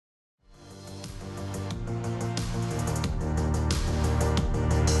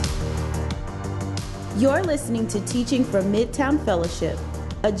You're listening to teaching from Midtown Fellowship,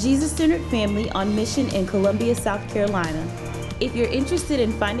 a Jesus-centered family on mission in Columbia, South Carolina. If you're interested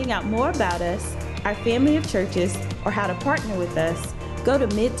in finding out more about us, our family of churches, or how to partner with us, go to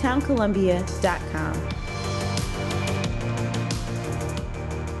midtowncolumbia.com.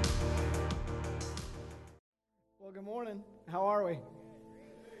 Well, good morning. How are we?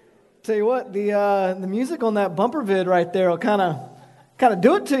 Tell you what, the music on that bumper vid right there will kind of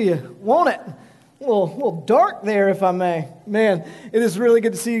do it to you, won't it? A little dark there, if I may. Man, it is really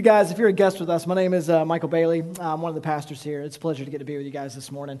good to see you guys. If you're a guest with us, my name is Michael Bailey. I'm one of the pastors here. It's a pleasure to get to be with you guys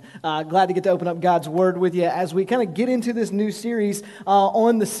this morning. Glad to get to open up God's Word with you as we kind of get into this new series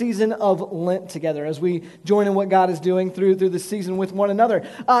on the season of Lent together, as we join in what God is doing through the season with one another.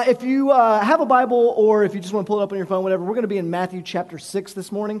 If you have a Bible, or if you just want to pull it up on your phone, whatever, we're going to be in Matthew chapter 6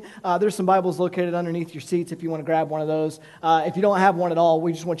 this morning. There's some Bibles located underneath your seats if you want to grab one of those. If you don't have one at all,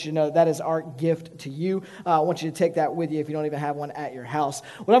 we just want you to know that is our gift to you. I want you to take that with you if you don't even have one at your house.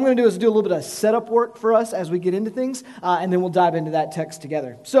 What I'm going to do is do a little bit of setup work for us as we get into things, and then we'll dive into that text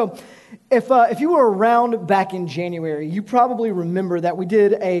together. So, if you were around back in January, you probably remember that we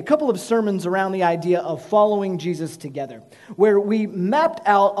did a couple of sermons around the idea of following Jesus together, where we mapped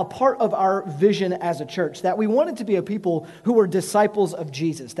out a part of our vision as a church, that we wanted to be a people who were disciples of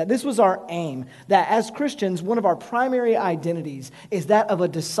Jesus, that this was our aim, that as Christians, one of our primary identities is that of a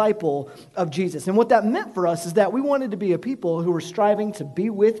disciple of Jesus. And what that meant for us is that we wanted to be a people who were striving to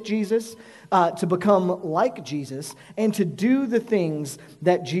be with Jesus, to become like Jesus, and to do the things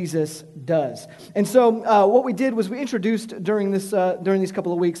that Jesus does. And so what we did was we introduced during these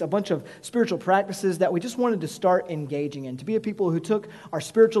couple of weeks a bunch of spiritual practices that we just wanted to start engaging in, to be a people who took our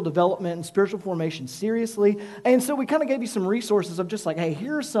spiritual development and spiritual formation seriously. And so we kind of gave you some resources of just like, hey,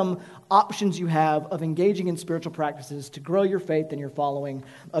 here are some options you have of engaging in spiritual practices to grow your faith and your following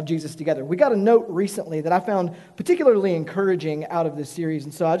of Jesus together. We got a note recently that I found particularly encouraging out of this series,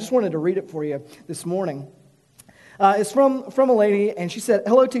 and so I just wanted to read it for you this morning. It's from a lady, and she said,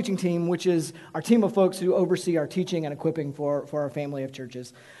 "Hello, teaching team," which is our team of folks who oversee our teaching and equipping for our family of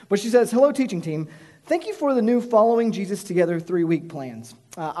churches. But she says, "Hello, teaching team. Thank you for the new Following Jesus Together 3-week plans.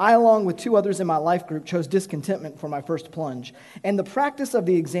 I, along with 2 others in my life group, chose discontentment for my first plunge, and the practice of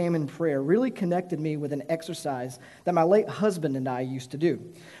the exam and prayer really connected me with an exercise that my late husband and I used to do.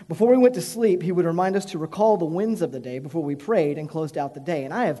 Before we went to sleep, he would remind us to recall the wins of the day before we prayed and closed out the day,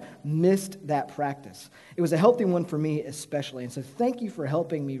 and I have missed that practice. It was a healthy one for me especially, and so thank you for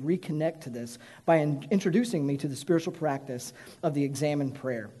helping me reconnect to this by introducing me to the spiritual practice of the exam and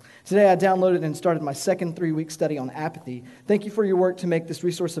prayer. Today I downloaded and started my second 3-week study on apathy. Thank you for your work to make this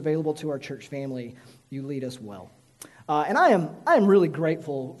resource available to our church family. You lead us well." And I am really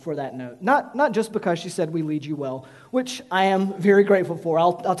grateful for that note. Not just because she said we lead you well, which I am very grateful for.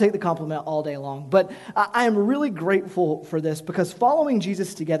 I'll take the compliment all day long. But I am really grateful for this because following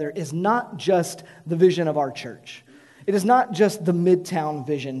Jesus together is not just the vision of our church. It is not just the Midtown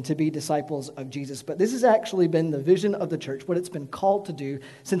vision to be disciples of Jesus, but this has actually been the vision of the church, what it's been called to do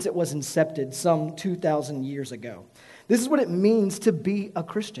since it was incepted some 2,000 years ago. This is what it means to be a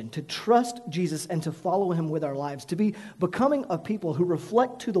Christian, to trust Jesus and to follow him with our lives, to be becoming a people who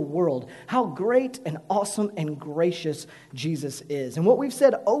reflect to the world how great and awesome and gracious Jesus is. And what we've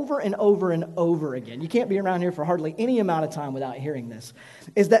said over and over and over again, you can't be around here for hardly any amount of time without hearing this,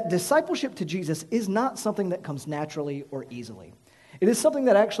 is that discipleship to Jesus is not something that comes naturally or easily. It is something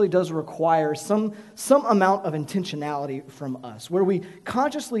that actually does require some amount of intentionality from us, where we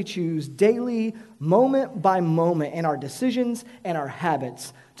consciously choose daily, moment by moment, in our decisions and our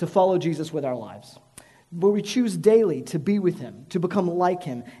habits to follow Jesus with our lives. Where we choose daily to be with him, to become like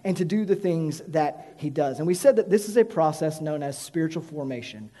him, and to do the things that he does. And we said that this is a process known as spiritual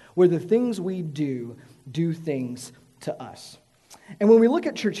formation, where the things we do things to us. And when we look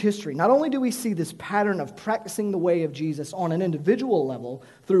at church history, not only do we see this pattern of practicing the way of Jesus on an individual level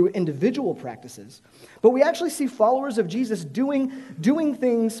through individual practices, but we actually see followers of Jesus doing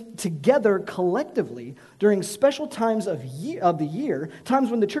things together collectively during special times of the year,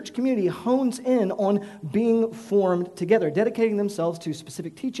 times when the church community hones in on being formed together, dedicating themselves to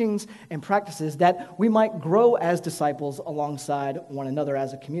specific teachings and practices that we might grow as disciples alongside one another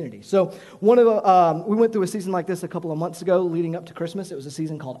as a community. So we went through a season like this a couple of months ago leading up to Christmas. It was a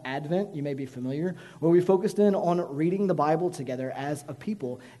season called Advent, you may be familiar, where we focused in on reading the Bible together as a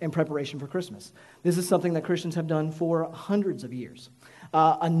people in preparation for Christmas. This is something that Christians have done for hundreds of years.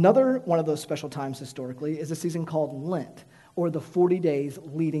 Another one of those special times historically is a season called Lent, or the 40 days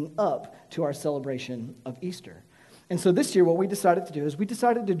leading up to our celebration of Easter. And so this year, what we decided to do is we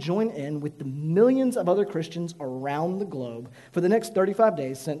decided to join in with the millions of other Christians around the globe for the next 35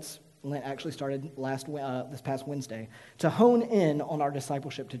 days, since Lent actually started this past Wednesday, to hone in on our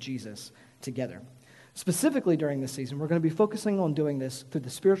discipleship to Jesus together. Specifically during this season, we're going to be focusing on doing this through the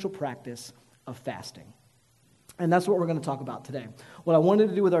spiritual practice of fasting. And that's what we're going to talk about today. What I wanted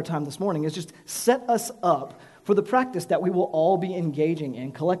to do with our time this morning is just set us up for the practice that we will all be engaging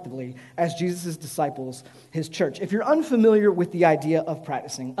in collectively as Jesus' disciples, his church. If you're unfamiliar with the idea of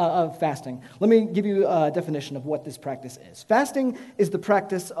fasting, let me give you a definition of what this practice is. Fasting is the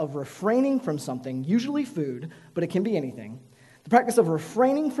practice of refraining from something, usually food, but it can be anything. The practice of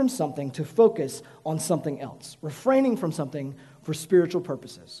refraining from something to focus on something else. Refraining from something for spiritual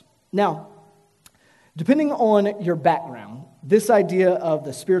purposes. Now, depending on your background, this idea of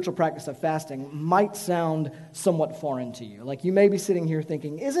the spiritual practice of fasting might sound somewhat foreign to you. Like you may be sitting here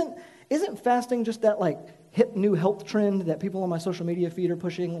thinking, isn't fasting just that like hip new health trend that people on my social media feed are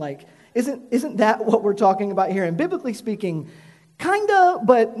pushing? Like, isn't that what we're talking about here? And biblically speaking, kinda,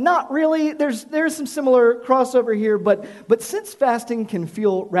 but not really. There's some similar crossover here, but since fasting can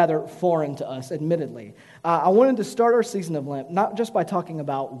feel rather foreign to us, admittedly, I wanted to start our season of Lent not just by talking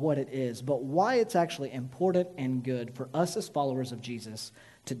about what it is, but why it's actually important and good for us as followers of Jesus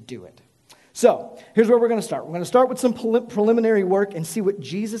to do it. So, here's where we're going to start. We're going to start with some preliminary work and see what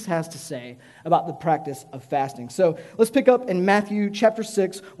Jesus has to say about the practice of fasting. So, let's pick up in Matthew chapter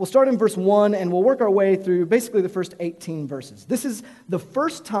 6. We'll start in verse 1, and we'll work our way through basically the first 18 verses. This is the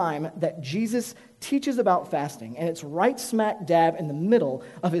first time that Jesus teaches about fasting, and it's right smack dab in the middle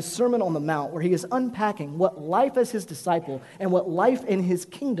of his Sermon on the Mount, where he is unpacking what life as his disciple and what life in his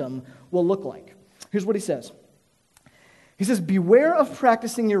kingdom will look like. Here's what he says. He says, "Beware of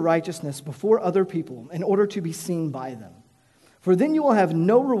practicing your righteousness before other people in order to be seen by them. For then you will have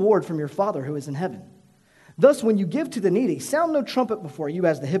no reward from your Father who is in heaven. Thus, when you give to the needy, sound no trumpet before you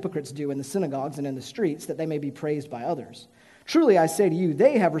as the hypocrites do in the synagogues and in the streets, that they may be praised by others. Truly, I say to you,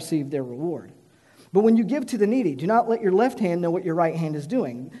 they have received their reward. But when you give to the needy, do not let your left hand know what your right hand is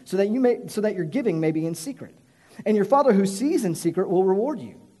doing, so that your giving may be in secret. And your Father who sees in secret will reward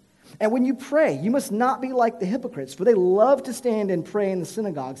you. And when you pray, you must not be like the hypocrites, for they love to stand and pray in the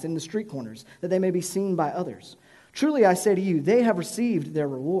synagogues and in the street corners, that they may be seen by others. Truly, I say to you, they have received their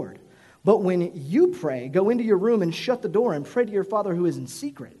reward. But when you pray, go into your room and shut the door and pray to your Father who is in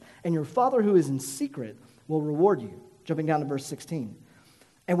secret, and your Father who is in secret will reward you." Jumping down to verse 16.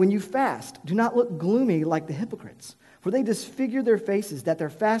 "And when you fast, do not look gloomy like the hypocrites, for they disfigure their faces, that their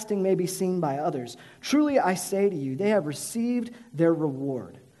fasting may be seen by others. Truly, I say to you, they have received their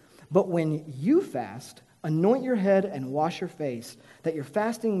reward. But when you fast, anoint your head and wash your face, that your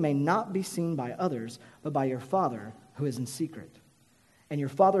fasting may not be seen by others, but by your Father who is in secret. And your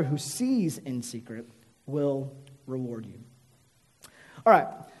Father who sees in secret will reward you." All right,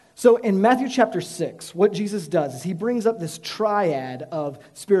 so in Matthew chapter 6, what Jesus does is he brings up this triad of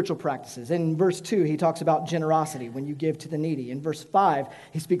spiritual practices. In verse 2, he talks about generosity, when you give to the needy. In verse 5,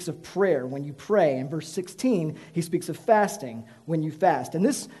 he speaks of prayer, when you pray. In verse 16, he speaks of fasting, when you fast. And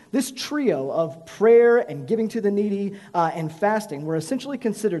this trio of prayer and giving to the needy and fasting were essentially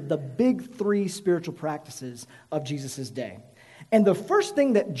considered the big three spiritual practices of Jesus' day. And the first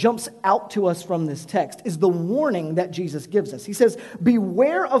thing that jumps out to us from this text is the warning that Jesus gives us. He says,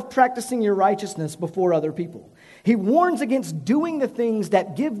 beware of practicing your righteousness before other people. He warns against doing the things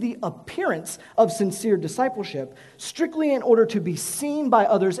that give the appearance of sincere discipleship strictly in order to be seen by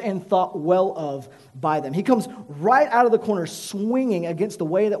others and thought well of by them. He comes right out of the corner swinging against the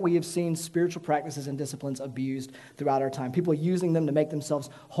way that we have seen spiritual practices and disciplines abused throughout our time. People using them to make themselves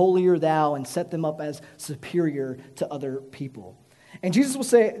holier thou and set them up as superior to other people. And Jesus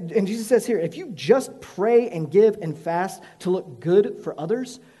says here, if you just pray and give and fast to look good for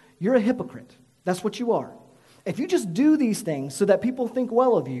others, you're a hypocrite. That's what you are. If you just do these things so that people think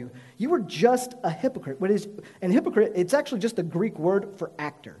well of you, you are just a hypocrite. And hypocrite, it's actually just a Greek word for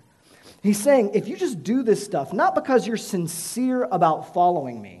actor. He's saying, if you just do this stuff, not because you're sincere about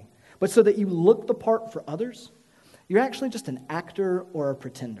following me, but so that you look the part for others, you're actually just an actor or a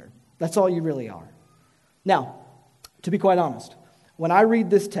pretender. That's all you really are. Now, to be quite honest, when I read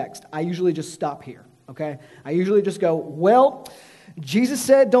this text, I usually just stop here, okay? I usually just go, well, Jesus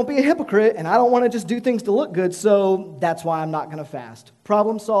said don't be a hypocrite, and I don't want to just do things to look good, so that's why I'm not going to fast.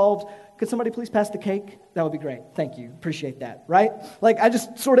 Problem solved. Could somebody please pass the cake? That would be great. Thank you. Appreciate that, right? Like, I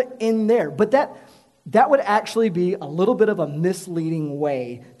just sort of end there. But that would actually be a little bit of a misleading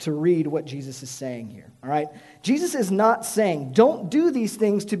way to read what Jesus is saying here, all right? Jesus is not saying don't do these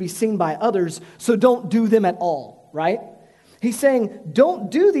things to be seen by others, so don't do them at all, right? He's saying,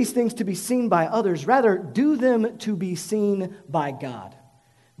 don't do these things to be seen by others. Rather, do them to be seen by God.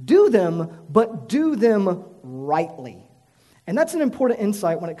 Do them, but do them rightly. And that's an important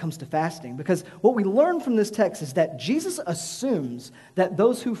insight when it comes to fasting, because what we learn from this text is that Jesus assumes that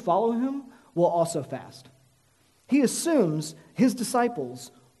those who follow him will also fast. He assumes his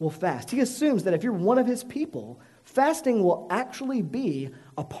disciples will fast. He assumes that if you're one of his people, fasting will actually be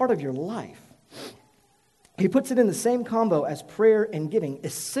a part of your life. He puts it in the same combo as prayer and giving,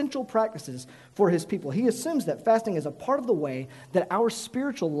 essential practices for his people. He assumes that fasting is a part of the way that our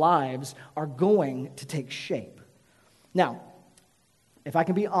spiritual lives are going to take shape. Now, if I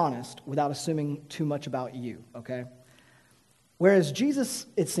can be honest without assuming too much about you, okay? Whereas Jesus,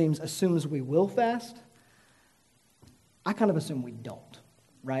 it seems, assumes we will fast, I kind of assume we don't,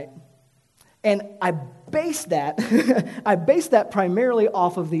 right? And I base that primarily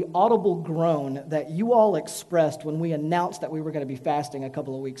off of the audible groan that you all expressed when we announced that we were going to be fasting a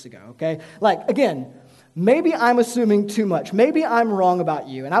couple of weeks ago, okay? Like, again, maybe I'm assuming too much. Maybe I'm wrong about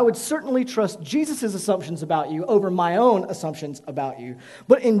you, and I would certainly trust Jesus' assumptions about you over my own assumptions about you.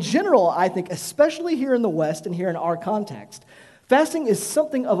 But in general, I think, especially here in the West and here in our context, fasting is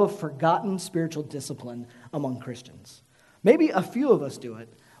something of a forgotten spiritual discipline among Christians. Maybe a few of us do it,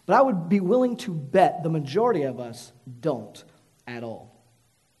 but I would be willing to bet the majority of us don't at all.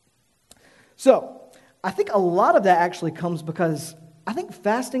 So, I think a lot of that actually comes because I think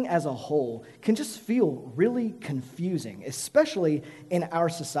fasting as a whole can just feel really confusing, especially in our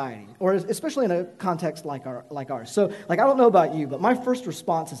society, or especially in a context like ours. So, I don't know about you, but my first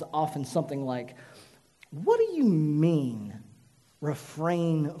response is often something like, what do you mean,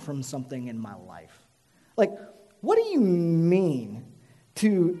 refrain from something in my life? Like, what do you mean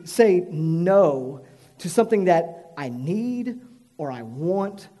to say no to something that I need or I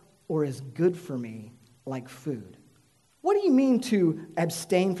want or is good for me, like food? What do you mean to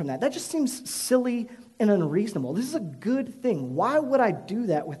abstain from that? That just seems silly and unreasonable. This is a good thing. Why would I do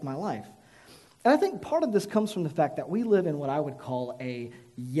that with my life? And I think part of this comes from the fact that we live in what I would call a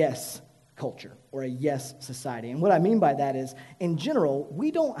yes culture or a yes society. And what I mean by that is, in general,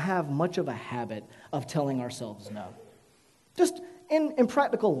 we don't have much of a habit of telling ourselves no. Just in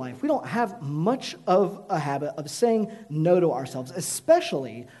practical life, we don't have much of a habit of saying no to ourselves,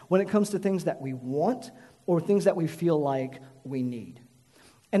 especially when it comes to things that we want or things that we feel like we need.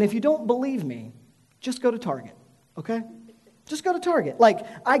 And if you don't believe me, just go to Target, okay? Just go to Target. Like,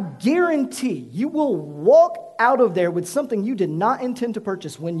 I guarantee you will walk out of there with something you did not intend to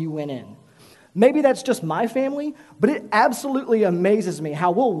purchase when you went in. Maybe that's just my family, but it absolutely amazes me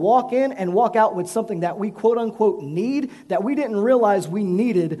how we'll walk in and walk out with something that we quote-unquote need that we didn't realize we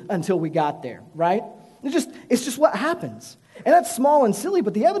needed until we got there, right? It's just what happens. And that's small and silly,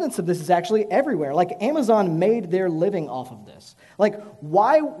 but the evidence of this is actually everywhere. Like, Amazon made their living off of this. Like,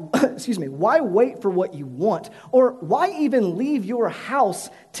 why wait for what you want? Or why even leave your house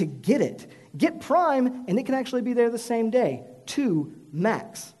to get it? Get Prime, and it can actually be there the same day. 2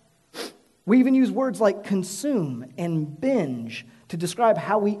 max. We even use words like consume and binge to describe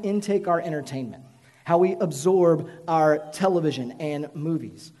how we intake our entertainment, how we absorb our television and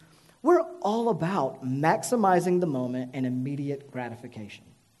movies. We're all about maximizing the moment and immediate gratification.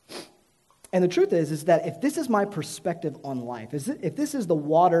 And the truth is that if this is my perspective on life, if this is the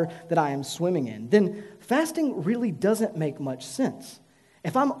water that I am swimming in, then fasting really doesn't make much sense.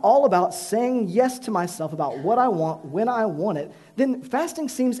 If I'm all about saying yes to myself about what I want, when I want it, then fasting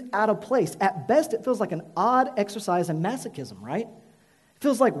seems out of place. At best, it feels like an odd exercise in masochism, right? It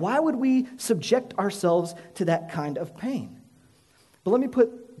feels like, why would we subject ourselves to that kind of pain? But let me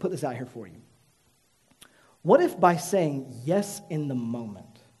put this out here for you. What if by saying yes in the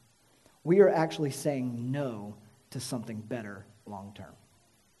moment, we are actually saying no to something better long term?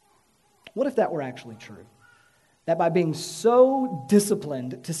 What if that were actually true? That by being so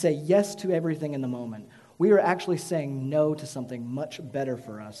disciplined to say yes to everything in the moment, we are actually saying no to something much better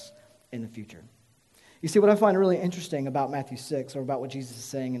for us in the future. You see, what I find really interesting about Matthew 6, or about what Jesus is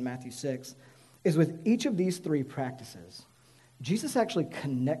saying in Matthew 6, is with each of these 3 practices, Jesus actually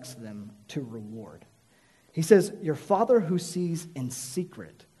connects them to reward. He says, your Father who sees in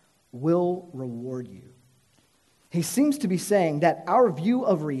secret will reward you. He seems to be saying that our view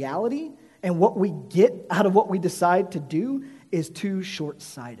of reality and what we get out of what we decide to do is too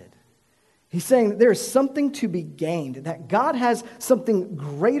short-sighted. He's saying that there is something to be gained, that God has something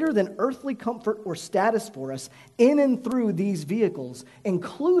greater than earthly comfort or status for us in and through these vehicles,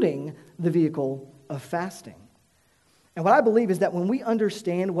 including the vehicle of fasting. And what I believe is that when we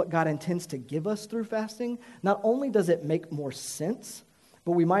understand what God intends to give us through fasting, not only does it make more sense,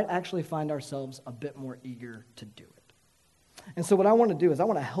 but we might actually find ourselves a bit more eager to do it. And so what I want to do is I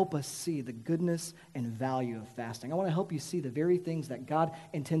want to help us see the goodness and value of fasting. I want to help you see the very things that God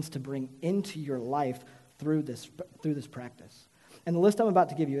intends to bring into your life through this practice. And the list I'm about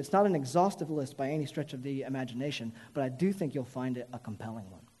to give you, it's not an exhaustive list by any stretch of the imagination, but I do think you'll find it a compelling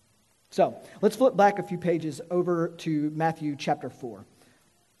one. So let's flip back a few pages over to Matthew chapter 4.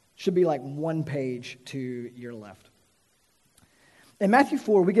 Should be like one page to your left. In Matthew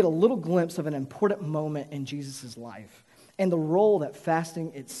 4, we get a little glimpse of an important moment in Jesus' life and the role that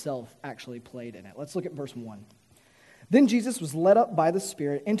fasting itself actually played in it. Let's look at verse 1. Then Jesus was led up by the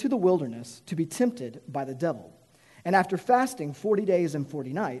Spirit into the wilderness to be tempted by the devil. And after fasting 40 days and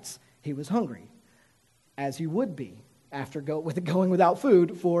 40 nights, he was hungry, as he would be after going without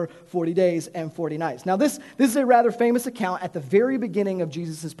food for 40 days and 40 nights. Now, this is a rather famous account at the very beginning of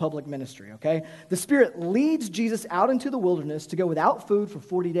Jesus' public ministry, okay? The Spirit leads Jesus out into the wilderness to go without food for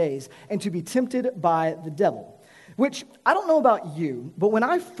 40 days and to be tempted by the devil, which, I don't know about you, but when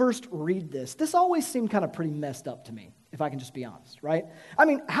I first read this always seemed kind of pretty messed up to me, if I can just be honest, right? I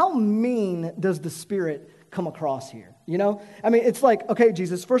mean, how mean does the Spirit come across here? You know, I mean, it's like, okay,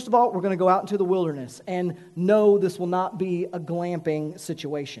 Jesus, first of all, we're going to go out into the wilderness, and no, this will not be a glamping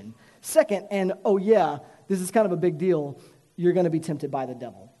situation. Second, and oh yeah, this is kind of a big deal, you're going to be tempted by the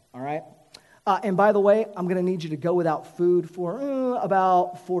devil, all right? And by the way, I'm going to need you to go without food for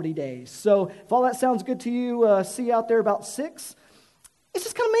about 40 days. So if all that sounds good to you, see you out there about 6. It's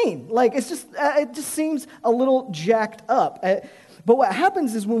just kind of mean. Like, it just seems a little jacked up. But what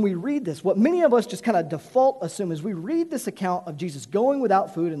happens is when we read this, what many of us just kind of default assume is we read this account of Jesus going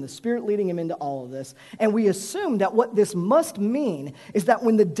without food and the Spirit leading him into all of this, and we assume that what this must mean is that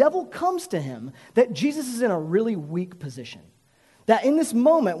when the devil comes to him, that Jesus is in a really weak position. That in this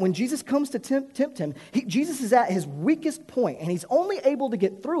moment, when Jesus comes to tempt him, Jesus is at his weakest point, and he's only able to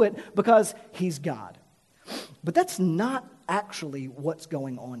get through it because he's God. But that's not actually what's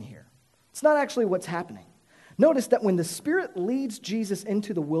going on here. It's not actually what's happening. Notice that when the Spirit leads Jesus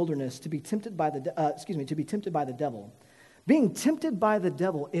into the wilderness to be tempted by the devil, being tempted by the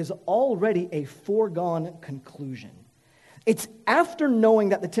devil is already a foregone conclusion. It's after knowing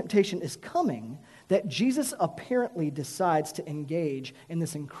that the temptation is coming that Jesus apparently decides to engage in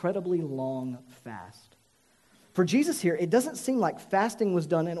this incredibly long fast. For Jesus here, it doesn't seem like fasting was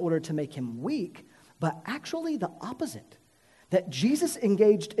done in order to make him weak, but actually the opposite. That Jesus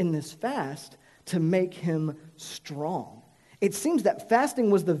engaged in this fast to make him strong. It seems that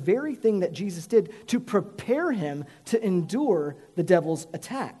fasting was the very thing that Jesus did to prepare him to endure the devil's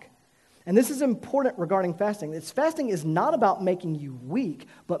attack. And this is important regarding fasting. Fasting is not about making you weak,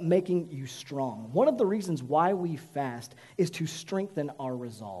 but making you strong. One of the reasons why we fast is to strengthen our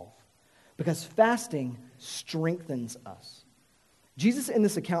resolve, because fasting strengthens us. Jesus in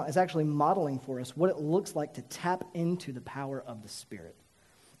this account is actually modeling for us what it looks like to tap into the power of the Spirit.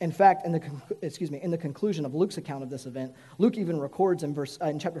 In fact, in the conclusion of Luke's account of this event, Luke even records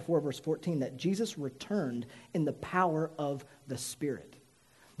in chapter 4, verse 14, that Jesus returned in the power of the Spirit.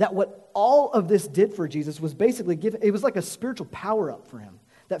 That what all of this did for Jesus was basically it was like a spiritual power-up for him.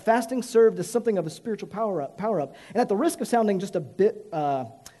 That fasting served as something of a spiritual power-up. And at the risk of sounding just a bit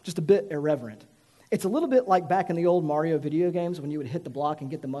irreverent, it's a little bit like back in the old Mario video games when you would hit the block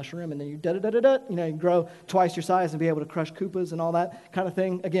and get the mushroom, and then you grow twice your size and be able to crush Koopas and all that kind of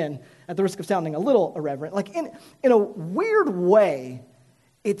thing. Again, at the risk of sounding a little irreverent, like in a weird way,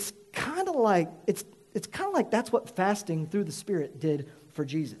 it's kind of like that's what fasting through the Spirit did for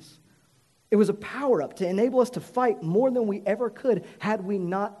Jesus. It was a power-up to enable us to fight more than we ever could had we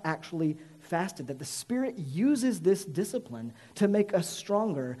not actually fasted. That the Spirit uses this discipline to make us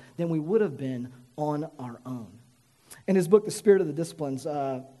stronger than we would have been on our own. In his book, The Spirit of the Disciplines,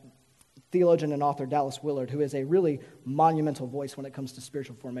 theologian and author Dallas Willard, who is a really monumental voice when it comes to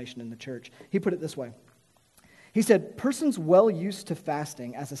spiritual formation in the church, he put it this way. He said, persons well used to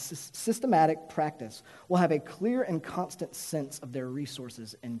fasting as a systematic practice will have a clear and constant sense of their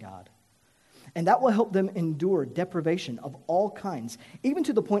resources in God. And that will help them endure deprivation of all kinds, even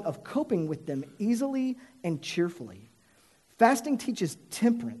to the point of coping with them easily and cheerfully. Fasting teaches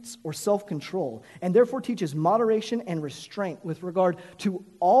temperance or self-control, and therefore teaches moderation and restraint with regard to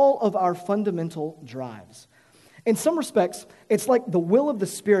all of our fundamental drives. In some respects, it's like the will of the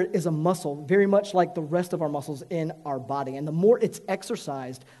Spirit is a muscle, very much like the rest of our muscles in our body. And the more it's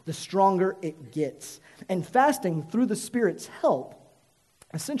exercised, the stronger it gets. And fasting, through the Spirit's help,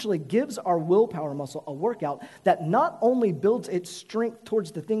 essentially gives our willpower muscle a workout that not only builds its strength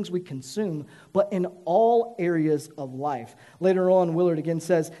towards the things we consume, but in all areas of life. Later on, Willard again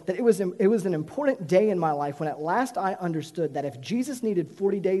says that it was an important day in my life when at last I understood that if Jesus needed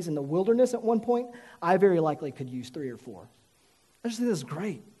 40 days in the wilderness at one point, I very likely could use 3 or 4. I just think this is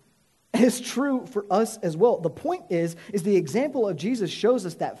great. is true for us as well. The point is the example of Jesus shows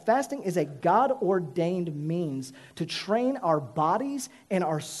us that fasting is a God-ordained means to train our bodies and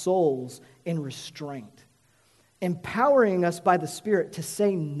our souls in restraint, empowering us by the Spirit to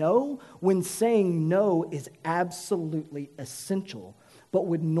say no when saying no is absolutely essential, but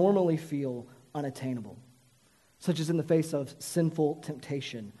would normally feel unattainable, such as in the face of sinful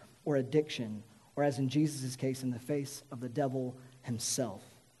temptation or addiction, or as in Jesus' case, in the face of the devil himself.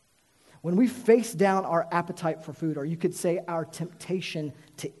 When we face down our appetite for food, or you could say our temptation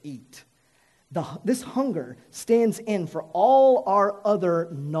to eat, this hunger stands in for all our other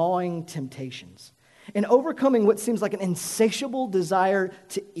gnawing temptations. In overcoming what seems like an insatiable desire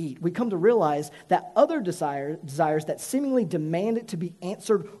to eat, we come to realize that other desires that seemingly demand it to be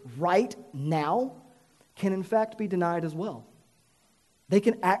answered right now can in fact be denied as well. They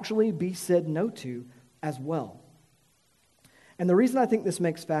can actually be said no to as well. And the reason I think this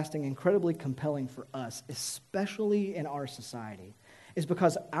makes fasting incredibly compelling for us, especially in our society, is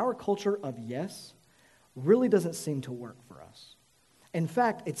because our culture of yes really doesn't seem to work for us. In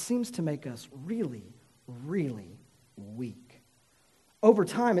fact, it seems to make us really, really weak. Over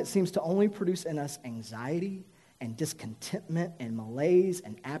time, it seems to only produce in us anxiety and discontentment and malaise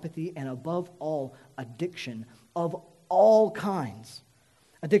and apathy, and above all, addiction of all kinds.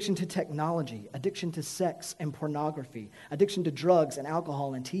 Addiction to technology, addiction to sex and pornography, addiction to drugs and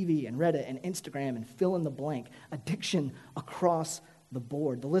alcohol and TV and Reddit and Instagram and fill in the blank. Addiction across the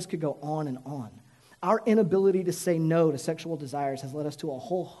board. The list could go on and on. Our inability to say no to sexual desires has led us to a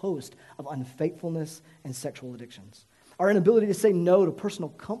whole host of unfaithfulness and sexual addictions. Our inability to say no to personal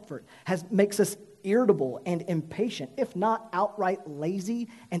comfort makes us irritable and impatient, if not outright lazy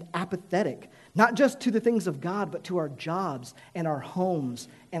and apathetic, not just to the things of God, but to our jobs and our homes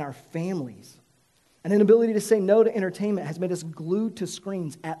and our families. An inability to say no to entertainment has made us glued to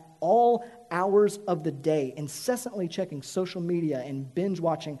screens at all hours of the day, incessantly checking social media and binge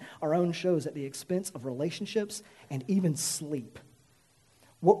watching our own shows at the expense of relationships and even sleep.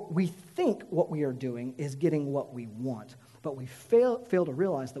 We think what we are doing is getting what we want, but we fail to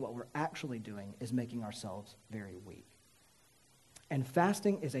realize that what we're actually doing is making ourselves very weak. And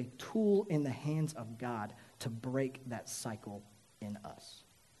fasting is a tool in the hands of God to break that cycle in us.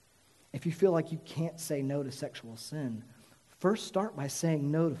 If you feel like you can't say no to sexual sin, first start by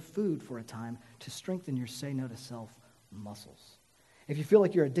saying no to food for a time to strengthen your say no to self muscles. If you feel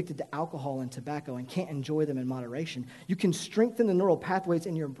like you're addicted to alcohol and tobacco and can't enjoy them in moderation, you can strengthen the neural pathways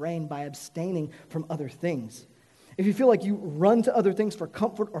in your brain by abstaining from other things. If you feel like you run to other things for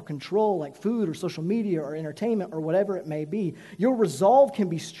comfort or control, like food or social media or entertainment or whatever it may be, your resolve can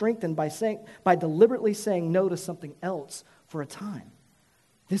be strengthened by deliberately saying no to something else for a time.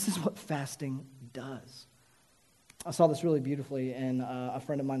 This is what fasting does. I saw this really beautifully in a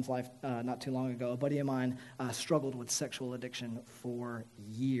friend of mine's life not too long ago. A buddy of mine struggled with sexual addiction for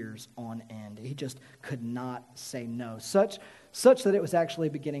years on end. He just could not say no, such that it was actually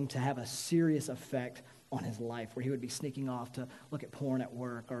beginning to have a serious effect on his life, where he would be sneaking off to look at porn at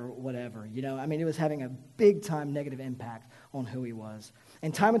work or whatever. It was having a big-time negative impact on who he was.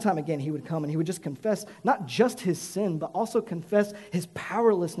 And time again, he would come and he would just confess not just his sin, but also confess his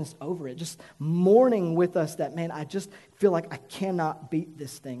powerlessness over it, just mourning with us that, man, I just feel like I cannot beat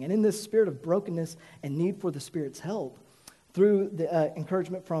this thing. And in this spirit of brokenness and need for the Spirit's help, through the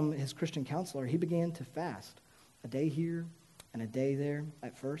encouragement from his Christian counselor, he began to fast a day here and a day there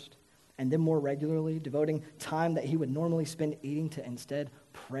at first, and then more regularly, devoting time that he would normally spend eating to instead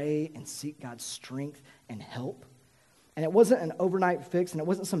pray and seek God's strength and help. And it wasn't an overnight fix, and it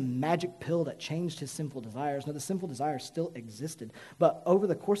wasn't some magic pill that changed his sinful desires. No, the sinful desires still existed. But over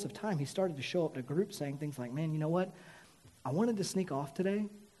the course of time, he started to show up to groups saying things like, man, you know what? I wanted to sneak off today,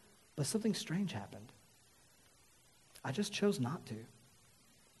 but something strange happened. I just chose not to.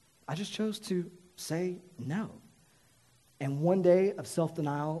 I just chose to say no. And one day of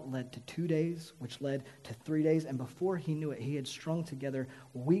self-denial led to 2 days, which led to 3 days. And before he knew it, he had strung together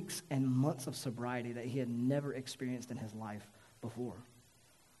weeks and months of sobriety that he had never experienced in his life before.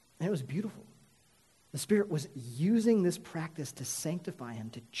 And it was beautiful. The Spirit was using this practice to sanctify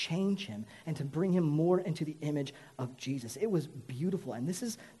him, to change him, and to bring him more into the image of Jesus. It was beautiful. And this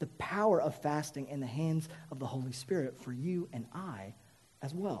is the power of fasting in the hands of the Holy Spirit for you and I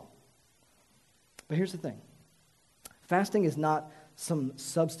as well. But here's the thing. Fasting is not some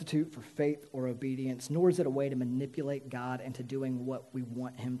substitute for faith or obedience, nor is it a way to manipulate God into doing what we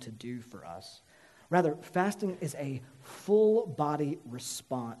want him to do for us. Rather, fasting is a full-body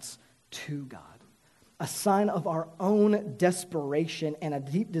response to God, a sign of our own desperation and a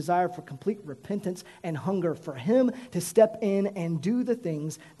deep desire for complete repentance and hunger for him to step in and do the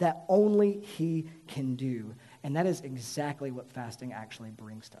things that only he can do. And that is exactly what fasting actually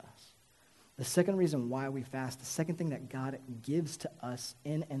brings to us. The second reason why we fast, the second thing that God gives to us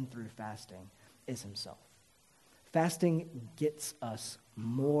in and through fasting is himself. Fasting gets us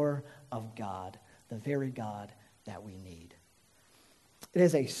more of God, the very God that we need.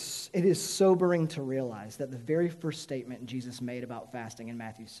 It is sobering to realize that the very first statement Jesus made about fasting in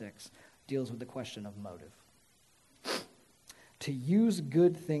Matthew 6 deals with the question of motive. To use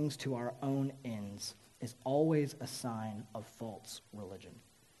good things to our own ends is always a sign of false religion.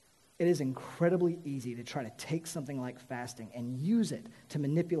 It is incredibly easy to try to take something like fasting and use it to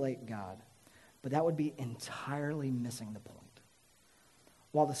manipulate God, but that would be entirely missing the point.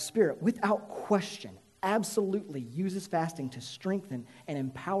 While the Spirit, without question, absolutely uses fasting to strengthen and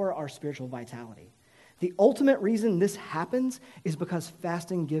empower our spiritual vitality, the ultimate reason this happens is because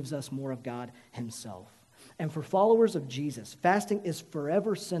fasting gives us more of God himself. And for followers of Jesus, fasting is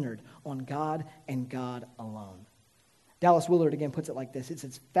forever centered on God and God alone. Dallas Willard again puts it like this. It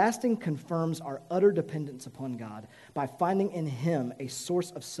says, fasting confirms our utter dependence upon God by finding in him a source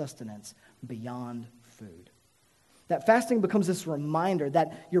of sustenance beyond food. That fasting becomes this reminder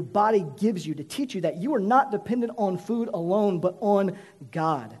that your body gives you to teach you that you are not dependent on food alone, but on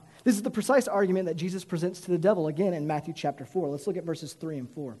God. This is the precise argument that Jesus presents to the devil again in Matthew chapter 4. Let's look at verses 3 and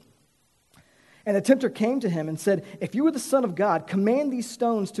 4. And the tempter came to him and said, if you are the Son of God, command these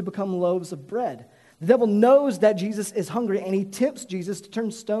stones to become loaves of bread. The devil knows that Jesus is hungry, and he tempts Jesus to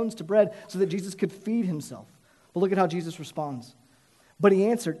turn stones to bread so that Jesus could feed himself. But look at how Jesus responds. But he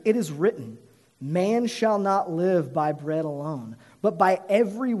answered, it is written, man shall not live by bread alone, but by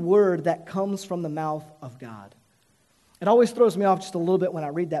every word that comes from the mouth of God. It always throws me off just a little bit when I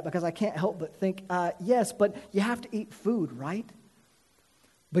read that because I can't help but think, yes, but you have to eat food, right?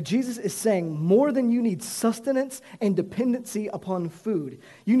 But Jesus is saying more than you need sustenance and dependency upon food,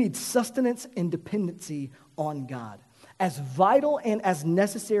 you need sustenance and dependency on God. As vital and as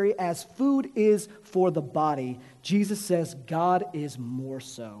necessary as food is for the body, Jesus says God is more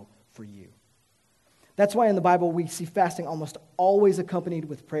so for you. That's why in the Bible we see fasting almost always accompanied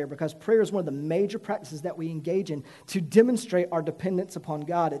with prayer, because prayer is one of the major practices that we engage in to demonstrate our dependence upon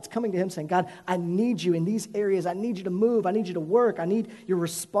God. It's coming to him saying, God, I need you in these areas. I need you to move. I need you to work. I need your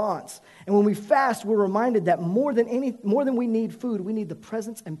response. And when we fast, we're reminded that more than we need food, we need the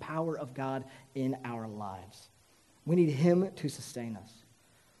presence and power of God in our lives. We need him to sustain us.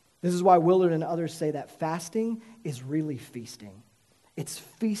 This is why Willard and others say that fasting is really feasting. It's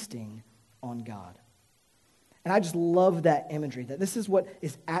feasting on God. And I just love that imagery, that this is what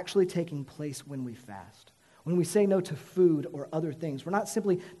is actually taking place when we fast. When we say no to food or other things, we're not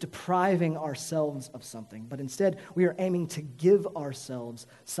simply depriving ourselves of something, but instead we are aiming to give ourselves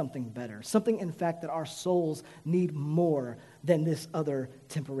something better. Something, in fact, that our souls need more than this other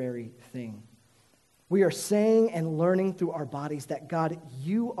temporary thing. We are saying and learning through our bodies that, God,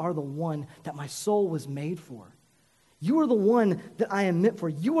 you are the one that my soul was made for. You are the one that I am meant for.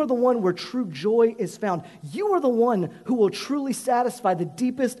 You are the one where true joy is found. You are the one who will truly satisfy the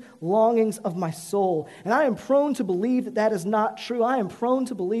deepest longings of my soul. And I am prone to believe that that is not true. I am prone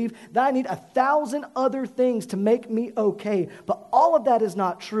to believe that I need 1,000 other things to make me okay. But all of that is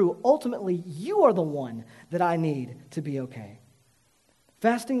not true. Ultimately, you are the one that I need to be okay.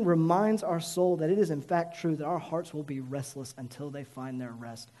 Fasting reminds our soul that it is in fact true that our hearts will be restless until they find their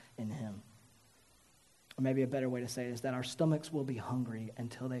rest in him. Or maybe a better way to say it is that our stomachs will be hungry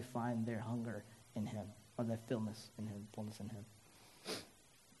until they find their hunger in him, or their fullness in him.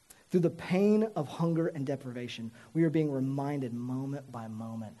 Through the pain of hunger and deprivation, we are being reminded moment by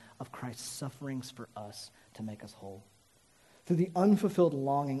moment of Christ's sufferings for us to make us whole. Through the unfulfilled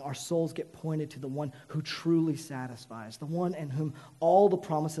longing, our souls get pointed to the one who truly satisfies, the one in whom all the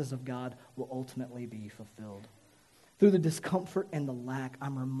promises of God will ultimately be fulfilled. Through the discomfort and the lack,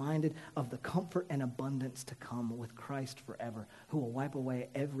 I'm reminded of the comfort and abundance to come with Christ forever, who will wipe away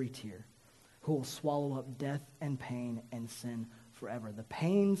every tear, who will swallow up death and pain and sin forever. The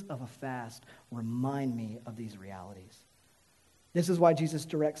pains of a fast remind me of these realities. This is why Jesus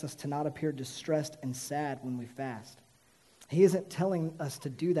directs us to not appear distressed and sad when we fast. He isn't telling us to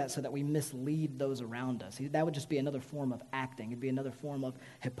do that so that we mislead those around us. That would just be another form of acting. It'd be another form of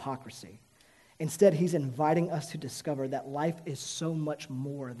hypocrisy. Instead, he's inviting us to discover that life is so much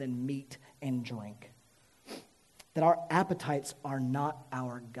more than meat and drink. That our appetites are not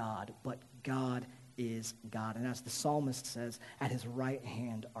our God, but God is God. And as the psalmist says, at his right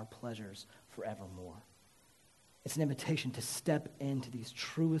hand are pleasures forevermore. It's an invitation to step into these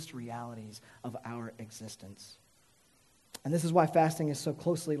truest realities of our existence. And this is why fasting is so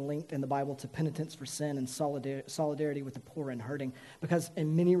closely linked in the Bible to penitence for sin and solidarity with the poor and hurting, because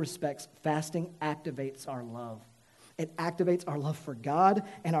in many respects, fasting activates our love. It activates our love for God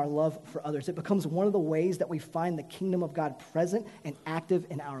and our love for others. It becomes one of the ways that we find the kingdom of God present and active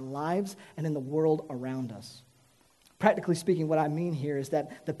in our lives and in the world around us. Practically speaking, what I mean here is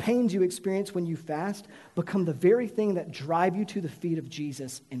that the pains you experience when you fast become the very thing that drive you to the feet of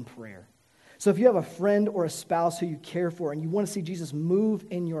Jesus in prayer. So if you have a friend or a spouse who you care for and you want to see Jesus move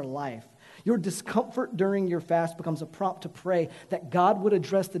in your life, your discomfort during your fast becomes a prompt to pray that God would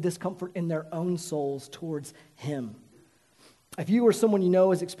address the discomfort in their own souls towards Him. If you or someone you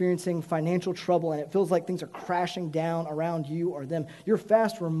know is experiencing financial trouble and it feels like things are crashing down around you or them, your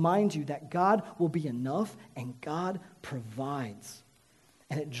fast reminds you that God will be enough and God provides.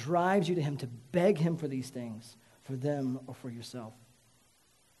 And it drives you to Him to beg Him for these things, for them or for yourself.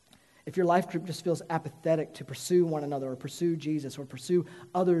 If your life group just feels apathetic to pursue one another or pursue Jesus or pursue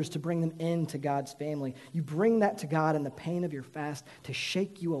others to bring them into God's family, you bring that to God in the pain of your fast to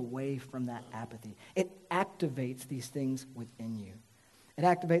shake you away from that apathy. It activates these things within you. It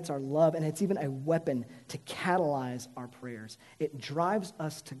activates our love, and it's even a weapon to catalyze our prayers. It drives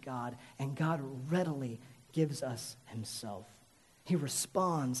us to God, and God readily gives us Himself. He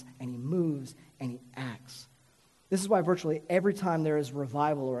responds, and He moves, and He acts. This is why virtually every time there is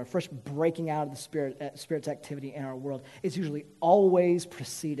revival or a fresh breaking out of the Spirit's activity in our world, it's usually always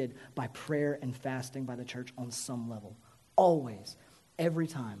preceded by prayer and fasting by the church on some level. Always. Every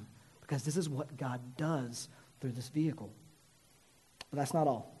time. Because this is what God does through this vehicle. But that's not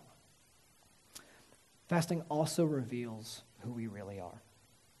all. Fasting also reveals who we really are.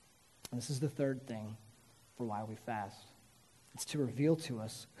 And this is the third thing for why we fast. It's to reveal to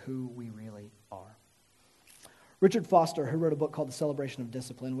us who we really are. Richard Foster, who wrote a book called The Celebration of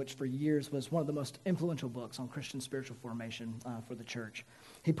Discipline, which for years was one of the most influential books on Christian spiritual formation for the church,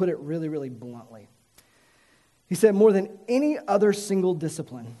 he put it really, really bluntly. He said, more than any other single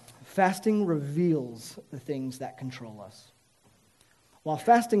discipline, fasting reveals the things that control us. While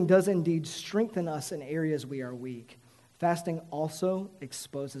fasting does indeed strengthen us in areas we are weak, fasting also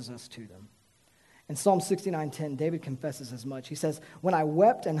exposes us to them. In Psalm 69:10, David confesses as much. He says, when I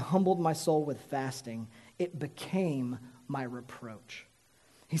wept and humbled my soul with fasting, it became my reproach.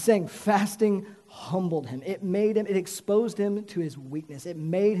 He's saying fasting humbled him. It exposed him to his weakness. It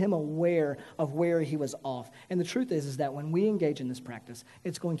made him aware of where he was off. And the truth is that when we engage in this practice,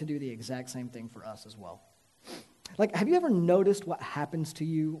 it's going to do the exact same thing for us as well. Like, have you ever noticed what happens to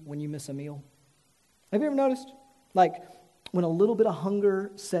you when you miss a meal? Have you ever noticed? Like, when a little bit of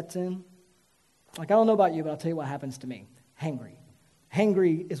hunger sets in? Like, I don't know about you, but I'll tell you what happens to me. Hangry.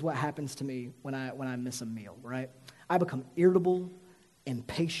 Hangry is what happens to me when I miss a meal, right? I become irritable,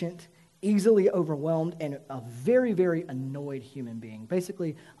 impatient, easily overwhelmed, and a very, very annoyed human being.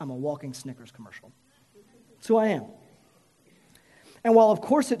 Basically, I'm a walking Snickers commercial. That's who I am. And while, of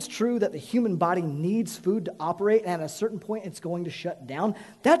course, it's true that the human body needs food to operate, and at a certain point it's going to shut down,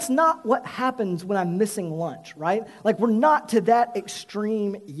 that's not what happens when I'm missing lunch, right? Like, we're not to that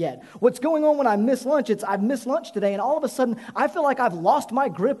extreme yet. What's going on when I miss lunch, I've missed lunch today, and all of a sudden I feel like I've lost my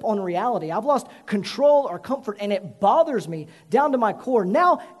grip on reality. I've lost control or comfort, and it bothers me down to my core.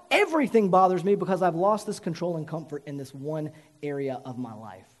 Now everything bothers me because I've lost this control and comfort in this one area of my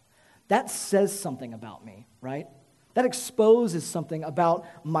life. That says something about me, right? That exposes something about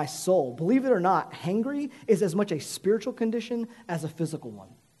my soul. Believe it or not, hangry is as much a spiritual condition as a physical one.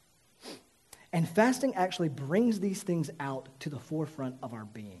 And fasting actually brings these things out to the forefront of our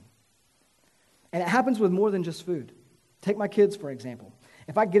being. And it happens with more than just food. Take my kids, for example.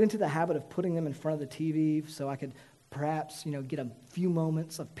 If I get into the habit of putting them in front of the TV so I could perhaps, get a few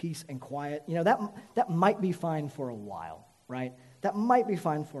moments of peace and quiet, that might be fine for a while, right? That might be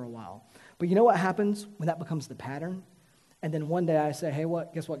fine for a while. But you know what happens when that becomes the pattern? And then one day I say, hey,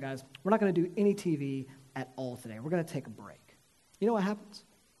 guess what, guys? We're not going to do any TV at all today. We're going to take a break. You know what happens?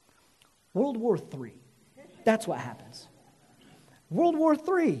 World War III. That's what happens. World War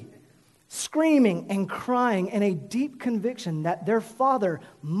III. Screaming and crying in a deep conviction that their father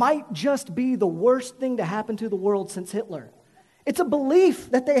might just be the worst thing to happen to the world since Hitler. It's a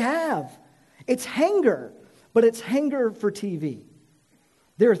belief that they have. It's hanger, but it's hanger for TV.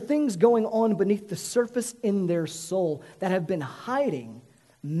 There are things going on beneath the surface in their soul that have been hiding,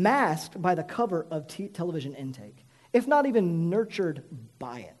 masked by the cover of television intake, if not even nurtured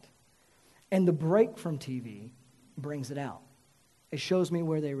by it. And the break from TV brings it out. It shows me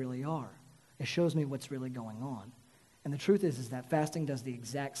where they really are. It shows me what's really going on. And the truth is that fasting does the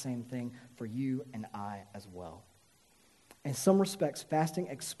exact same thing for you and I as well. In some respects, fasting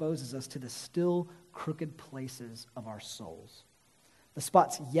exposes us to the still crooked places of our souls, the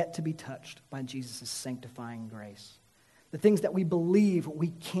spots yet to be touched by Jesus' sanctifying grace, the things that we believe we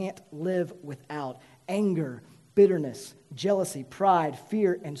can't live without: anger, bitterness, jealousy, pride,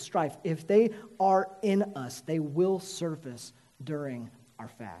 fear, and strife. If they are in us, they will surface during our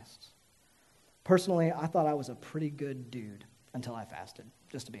fasts. Personally, I thought I was a pretty good dude until I fasted,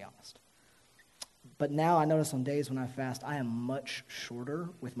 just to be honest. But now I notice on days when I fast, I am much shorter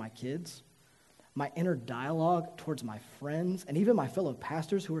with my kids. My inner dialogue towards my friends and even my fellow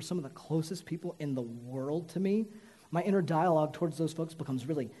pastors, who are some of the closest people in the world to me, my inner dialogue towards those folks becomes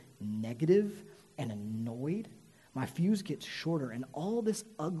really negative and annoyed. My fuse gets shorter, and all this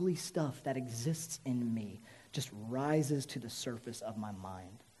ugly stuff that exists in me just rises to the surface of my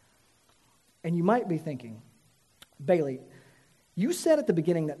mind. And you might be thinking, Bailey, you said at the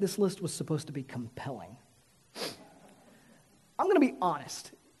beginning that this list was supposed to be compelling. I'm going to be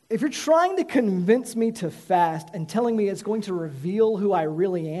honest. If you're trying to convince me to fast and telling me it's going to reveal who I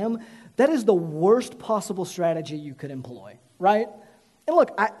really am, that is the worst possible strategy you could employ, right? And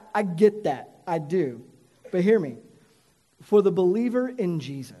look, I get that. I do. But hear me. For the believer in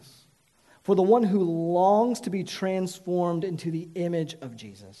Jesus, for the one who longs to be transformed into the image of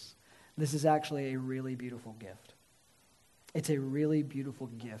Jesus, this is actually a really beautiful gift. It's a really beautiful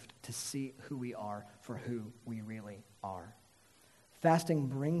gift to see who we are for who we really are. Fasting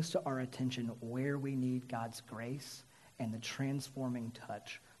brings to our attention where we need God's grace and the transforming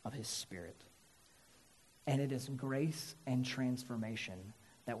touch of His Spirit. And it is grace and transformation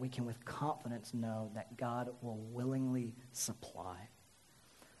that we can with confidence know that God will willingly supply.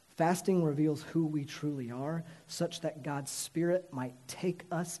 Fasting reveals who we truly are, such that God's Spirit might take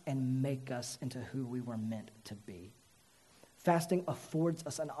us and make us into who we were meant to be. Fasting affords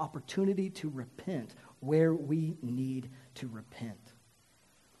us an opportunity to repent where we need to repent.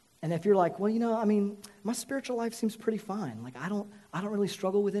 And if you're like, well, my spiritual life seems pretty fine. Like, I don't really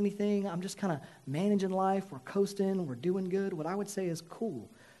struggle with anything. I'm just kind of managing life. We're coasting. We're doing good. What I would say is, cool.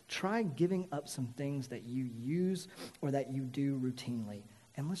 Try giving up some things that you use or that you do routinely,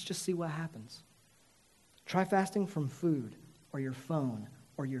 and let's just see what happens. Try fasting from food or your phone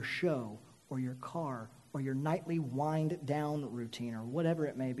or your show or your car or your nightly wind-down routine or whatever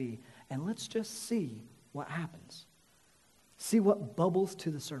it may be, and let's just see what happens. See what bubbles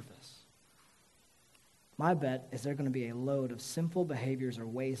to the surface. My bet is there going to be a load of sinful behaviors or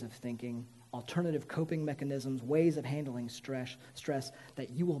ways of thinking, alternative coping mechanisms, ways of handling stress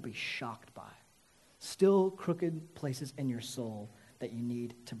that you will be shocked by. Still crooked places in your soul that you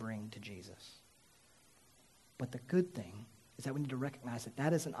need to bring to Jesus. But the good thing is that we need to recognize that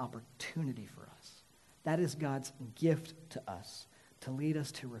that is an opportunity for us. That is God's gift to us to lead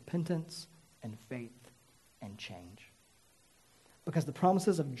us to repentance and faith and change. Because the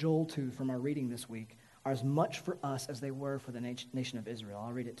promises of Joel 2 from our reading this week are as much for us as they were for the nation of Israel.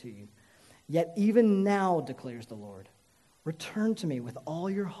 I'll read it to you. Yet even now, declares the Lord, return to me with all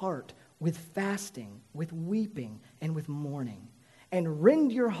your heart, with fasting, with weeping, and with mourning, and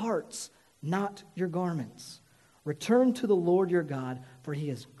rend your hearts, not your garments. Return to the Lord your God, for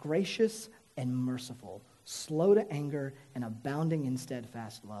he is gracious and merciful, slow to anger and abounding in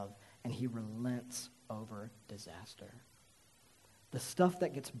steadfast love, and he relents over disaster. The stuff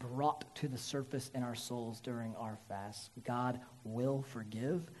that gets brought to the surface in our souls during our fast, God will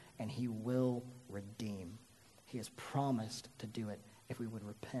forgive and he will redeem. He has promised to do it if we would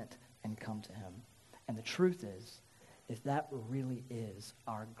repent and come to him. And the truth is that really is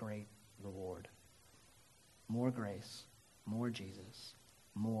our great reward. More grace, more Jesus,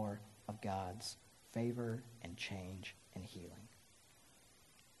 more of God's favor and change and healing.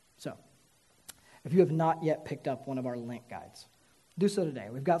 So, if you have not yet picked up one of our Lent guides, do so today.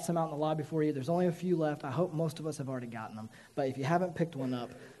 We've got some out in the lobby for you. There's only a few left. I hope most of us have already gotten them. But if you haven't picked one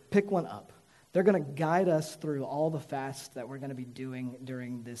up, pick one up. They're going to guide us through all the fasts that we're going to be doing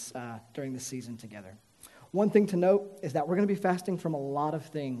during this season together. One thing to note is that we're going to be fasting from a lot of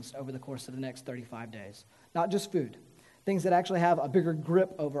things over the course of the next 35 days. Not just food. Things that actually have a bigger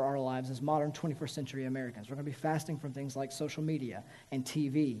grip over our lives as modern 21st century Americans. We're going to be fasting from things like social media and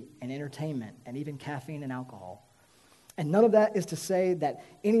TV and entertainment and even caffeine and alcohol. And none of that is to say that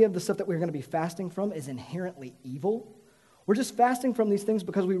any of the stuff that we're going to be fasting from is inherently evil. We're just fasting from these things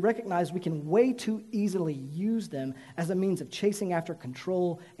because we recognize we can way too easily use them as a means of chasing after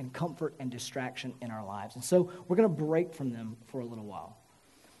control and comfort and distraction in our lives. And so we're going to break from them for a little while.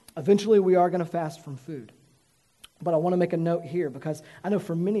 Eventually, we are going to fast from food. But I want to make a note here because I know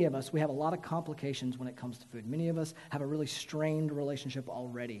for many of us, we have a lot of complications when it comes to food. Many of us have a really strained relationship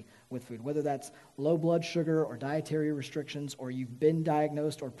already with food, whether that's low blood sugar or dietary restrictions, or you've been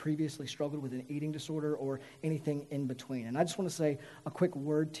diagnosed or previously struggled with an eating disorder or anything in between. And I just want to say a quick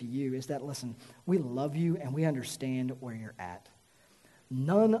word to you is that, listen, we love you and we understand where you're at.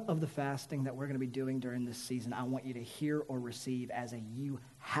 None of the fasting that we're going to be doing during this season, I want you to hear or receive as a you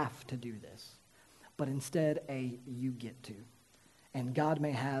have to do this, but instead a you get to. And God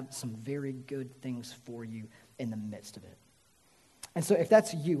may have some very good things for you in the midst of it. And so if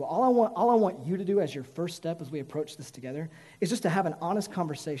that's you, all I want you to do as your first step as we approach this together is just to have an honest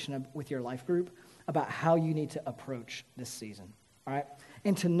conversation with your life group about how you need to approach this season, all right?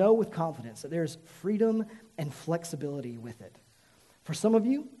 And to know with confidence that there's freedom and flexibility with it. For some of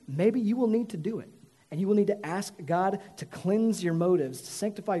you, maybe you will need to do it, and you will need to ask God to cleanse your motives, to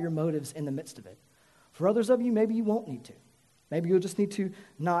sanctify your motives in the midst of it. For others of you, maybe you won't need to. Maybe you'll just need to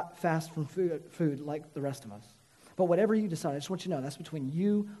not fast from food like the rest of us. But whatever you decide, I just want you to know that's between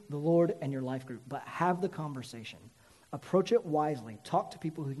you, the Lord, and your life group. But have the conversation. Approach it wisely. Talk to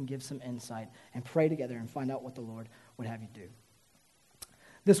people who can give some insight and pray together and find out what the Lord would have you do.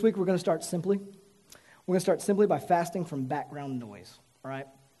 This week, we're going to start simply. We're going to start simply by fasting from background noise, all right?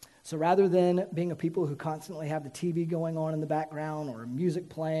 So rather than being a people who constantly have the TV going on in the background or music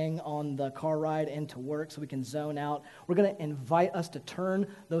playing on the car ride into work so we can zone out, we're going to invite us to turn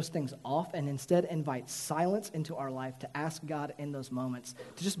those things off and instead invite silence into our life to ask God in those moments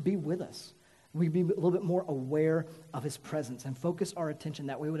to just be with us. We be a little bit more aware of his presence and focus our attention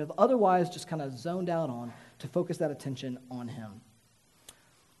that we would have otherwise just kind of zoned out on to focus that attention on him.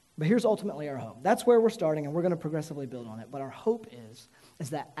 But here's ultimately our hope. That's where we're starting, and we're going to progressively build on it. But our hope is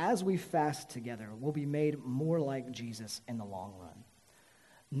that as we fast together, we'll be made more like Jesus in the long run.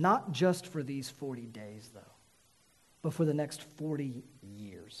 Not just for these 40 days, though, but for the next 40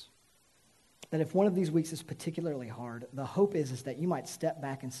 years. That if one of these weeks is particularly hard, the hope is that you might step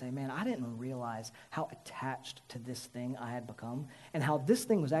back and say, man, I didn't realize how attached to this thing I had become and how this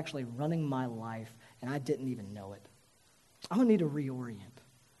thing was actually running my life, and I didn't even know it. I'm going to need to reorient.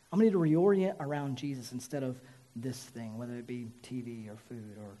 I'm going to need to reorient around Jesus instead of this thing, whether it be TV or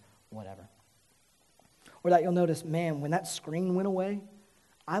food or whatever. Or that you'll notice, man, when that screen went away,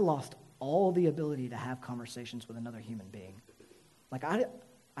 I lost all the ability to have conversations with another human being. Like I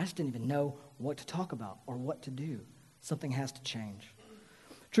just didn't even know what to talk about or what to do. Something has to change.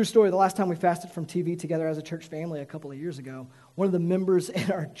 True story, the last time we fasted from TV together as a church family a couple of years ago, one of the members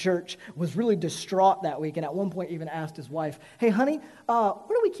in our church was really distraught that week and at one point even asked his wife, hey, honey, where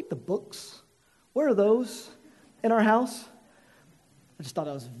do we keep the books? Where are those in our house? I just thought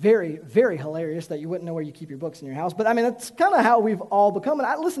it was very, very hilarious that you wouldn't know where you keep your books in your house. But I mean, that's kind of how we've all become. And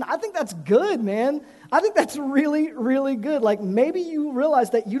I think that's good, man. I think that's really, really good. Like maybe you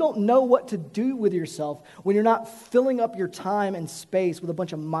realize that you don't know what to do with yourself when you're not filling up your time and space with a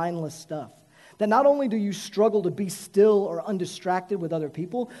bunch of mindless stuff. That not only do you struggle to be still or undistracted with other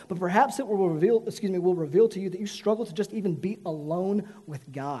people, but perhaps it will reveal to you that you struggle to just even be alone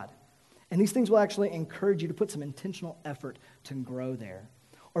with God. And these things will actually encourage you to put some intentional effort to grow there.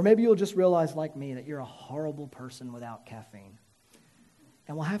 Or maybe you'll just realize, like me, that you're a horrible person without caffeine.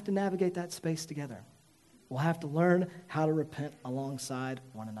 And we'll have to navigate that space together. We'll have to learn how to repent alongside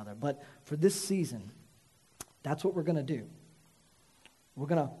one another. But for this season, that's what we're going to do. We're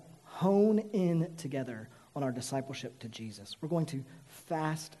going to hone in together on our discipleship to Jesus. We're going to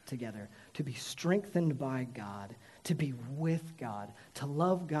fast together, to be strengthened by God, to be with God, to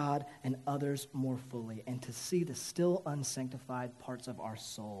love God and others more fully, and to see the still unsanctified parts of our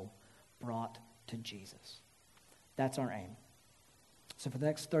soul brought to Jesus. That's our aim. So for the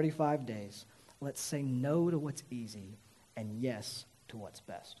next 35 days, let's say no to what's easy and yes to what's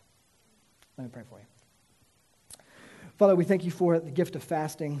best. Let me pray for you. Father, we thank you for the gift of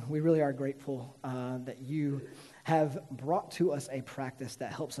fasting. We really are grateful that you have brought to us a practice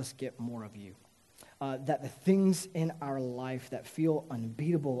that helps us get more of you. That the things in our life that feel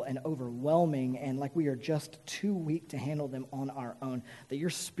unbeatable and overwhelming and like we are just too weak to handle them on our own, that your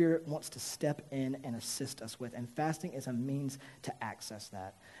Spirit wants to step in and assist us with. And fasting is a means to access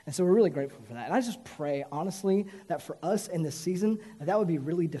that. And so we're really grateful for that. And I just pray, honestly, that for us in this season, that would be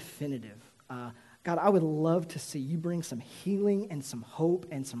really definitive. God, I would love to see you bring some healing and some hope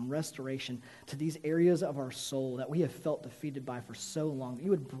and some restoration to these areas of our soul that we have felt defeated by for so long. That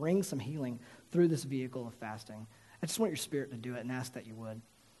you would bring some healing through this vehicle of fasting. I just want your Spirit to do it and ask that you would.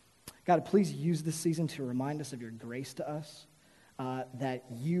 God, please use this season to remind us of your grace to us, that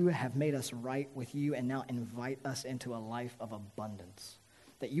you have made us right with you and now invite us into a life of abundance.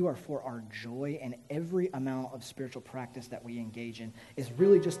 that you are for our joy, and every amount of spiritual practice that we engage in is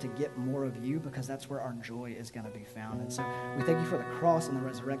really just to get more of you, because that's where our joy is going to be found. And so we thank you for the cross and the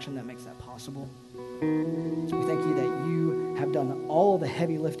resurrection that makes that possible. We thank you that you have done all of the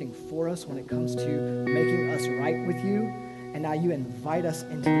heavy lifting for us when it comes to making us right with you, and now you invite us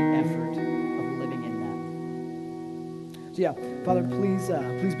into the effort of living in that. So yeah, Father, please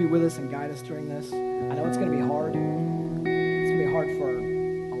be with us and guide us during this. I know it's going to be hard. It's going to be hard for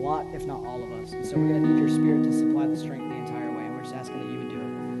a lot, if not all of us. And so we're going to need your Spirit to supply the strength the entire way. And we're just asking that you would do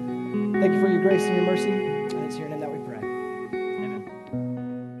it. Thank you for your grace and your mercy.